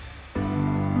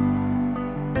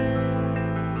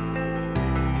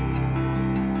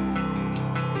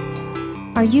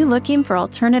Are you looking for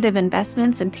alternative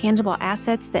investments and tangible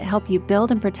assets that help you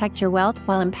build and protect your wealth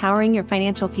while empowering your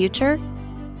financial future?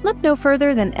 Look no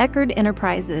further than Eckerd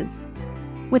Enterprises.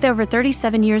 With over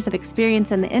 37 years of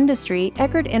experience in the industry,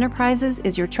 Eckerd Enterprises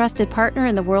is your trusted partner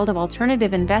in the world of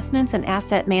alternative investments and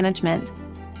asset management.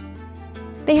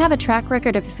 They have a track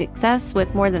record of success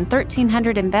with more than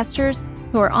 1,300 investors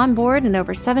who are on board and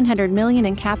over $700 million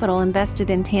in capital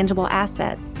invested in tangible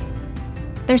assets.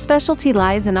 Their specialty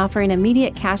lies in offering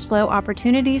immediate cash flow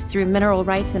opportunities through mineral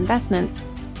rights investments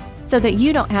so that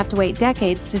you don't have to wait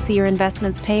decades to see your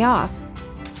investments pay off.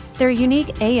 Their unique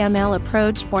AML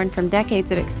approach, born from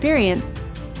decades of experience,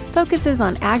 focuses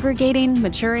on aggregating,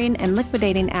 maturing, and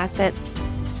liquidating assets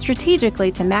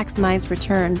strategically to maximize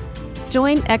return.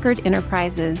 Join Eckerd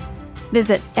Enterprises.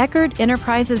 Visit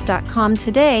EckerdEnterprises.com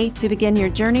today to begin your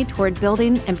journey toward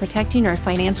building and protecting your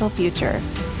financial future.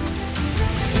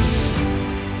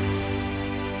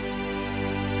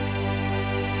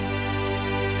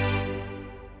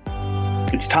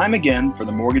 It's time again for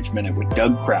the Mortgage Minute with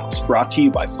Doug Kraus, brought to you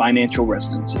by Financial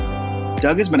Residency.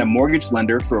 Doug has been a mortgage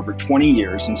lender for over 20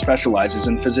 years and specializes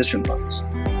in physician loans.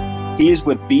 He is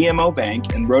with BMO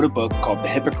Bank and wrote a book called The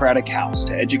Hippocratic House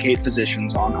to educate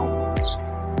physicians on home loans.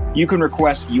 You can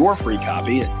request your free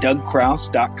copy at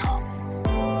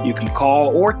dougkraus.com. You can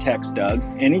call or text Doug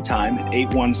anytime at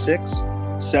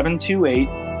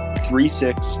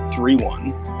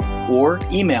 816-728-3631. Or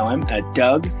email him at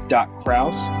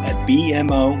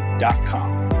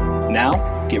doug.kraus@bmo.com.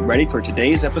 Now, get ready for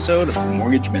today's episode of the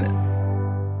Mortgage Minute.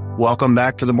 Welcome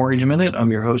back to the Mortgage Minute.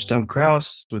 I'm your host, Doug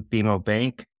Kraus with BMO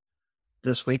Bank.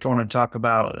 This week, I want to talk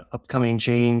about upcoming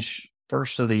change.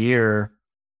 First of the year,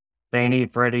 Fannie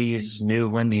and Freddie's new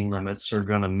lending limits are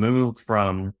going to move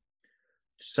from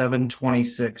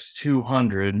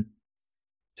 $726,200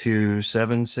 to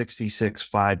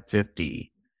 $766,550.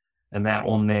 And that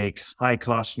will make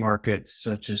high-cost markets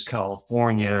such as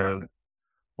California,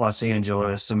 Los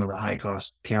Angeles, some of the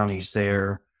high-cost counties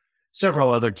there,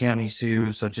 several other counties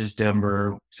too, such as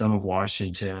Denver, some of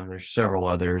Washington, there's several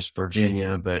others,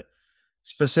 Virginia, but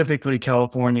specifically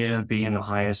California being the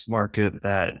highest market.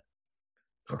 That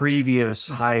previous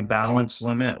high balance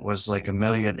limit was like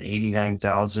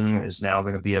 $1,089,000 is now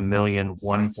going to be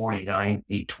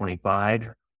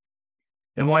 $1,149,825.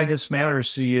 And why this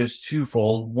matters to you is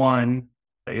twofold. One,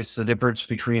 it's the difference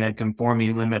between a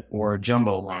conforming limit or a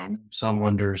jumbo loan. Some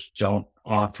lenders don't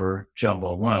offer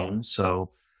jumbo loans,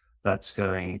 so that's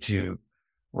going to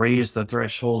raise the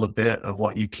threshold a bit of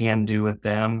what you can do with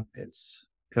them. It's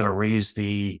going to raise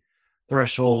the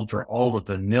threshold for all the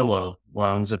vanilla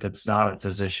loans if it's not a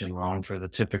physician loan for the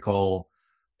typical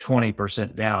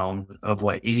 20% down of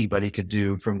what anybody could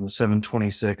do from the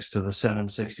 726 to the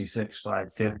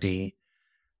 766,550.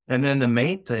 And then the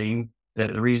main thing,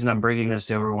 that the reason I'm bringing this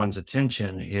to everyone's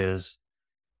attention is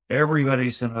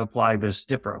everybody's going to apply this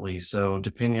differently. So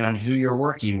depending on who you're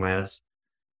working with,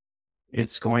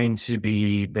 it's going to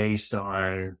be based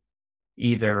on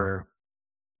either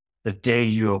the day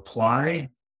you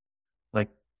apply, like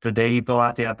the day you fill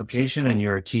out the application and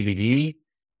you're a TBD.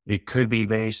 It could be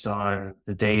based on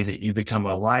the day that you become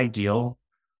a live deal,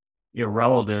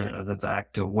 irrelevant of the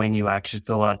fact of when you actually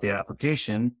fill out the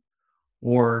application.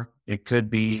 Or it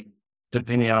could be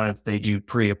depending on if they do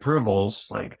pre-approvals.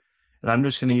 Like, and I'm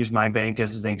just going to use my bank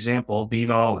as an example.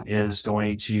 BMO is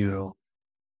going to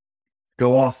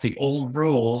go off the old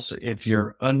rules if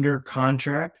you're under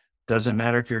contract. Doesn't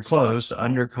matter if you're closed,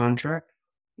 under contract,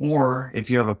 or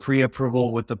if you have a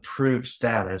pre-approval with approved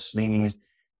status, meaning it's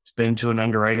been to an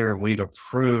underwriter and we've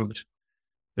approved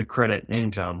the credit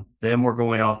income. Then we're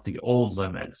going off the old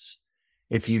limits.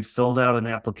 If you filled out an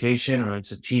application or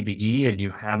it's a TBD and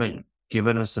you haven't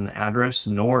given us an address,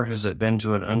 nor has it been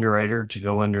to an underwriter to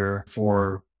go under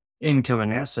for income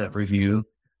and asset review,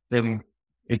 then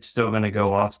it's still going to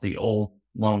go off the old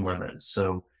loan limits.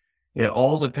 So it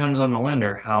all depends on the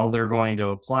lender, how they're going to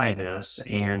apply this.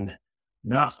 And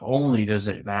not only does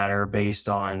it matter based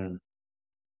on,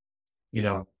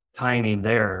 timing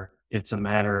there, it's a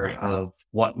matter of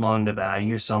what loan to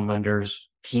value. Some lenders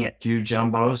can't do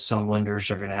jumbos. Some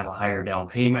lenders are going to have a higher down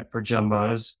payment for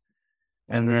jumbos.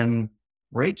 And then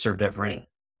rates are different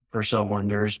for some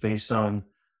lenders based on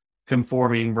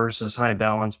conforming versus high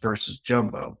balance versus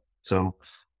jumbo. So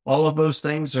all of those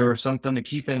things are something to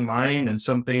keep in mind and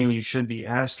something you should be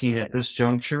asking at this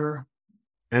juncture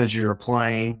as you're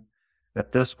applying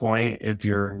at this point if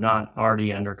you're not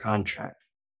already under contract.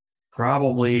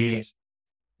 Probably,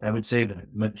 I would say the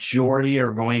majority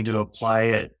are going to apply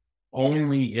it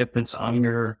only if it's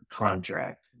under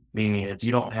contract, meaning if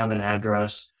you don't have an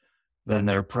address, then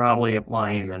they're probably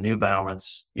applying the new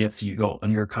balance if you go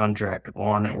under contract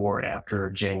on or after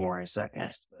January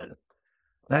 2nd. But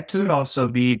that could also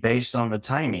be based on the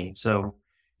timing. So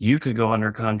you could go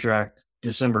under contract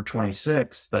December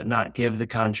 26th, but not give the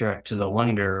contract to the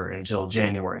lender until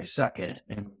January 2nd.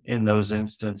 And in those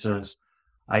instances,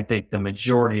 I think the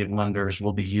majority of lenders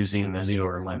will be using the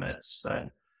newer limits. But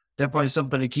definitely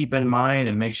something to keep in mind,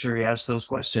 and make sure you ask those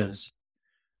questions.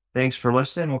 Thanks for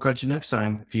listening. We'll catch you next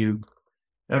time. If you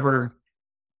ever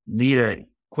need a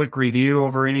quick review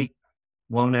over any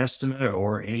loan estimate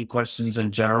or any questions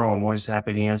in general, I'm always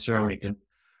happy to answer them. You can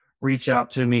reach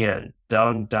out to me at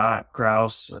doug.krause,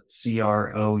 Crouse, at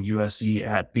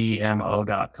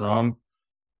bmo.com,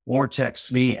 or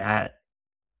text me at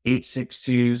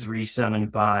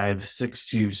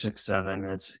 862-375-6267.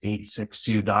 That's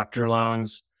 862 Dr.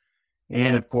 Loans.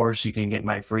 And of course, you can get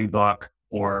my free book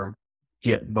or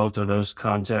get both of those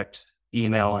contact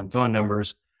email and phone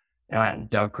numbers at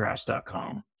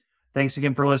dougkrause.com. Thanks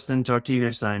again for listening. Talk to you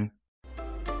next time.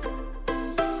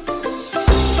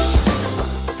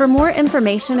 For more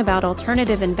information about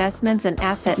alternative investments and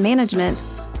asset management,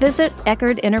 visit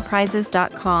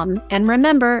EckerdEnterprises.com. And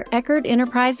remember, Eckerd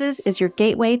Enterprises is your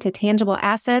gateway to tangible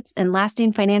assets and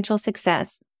lasting financial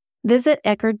success. Visit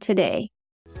Eckerd today.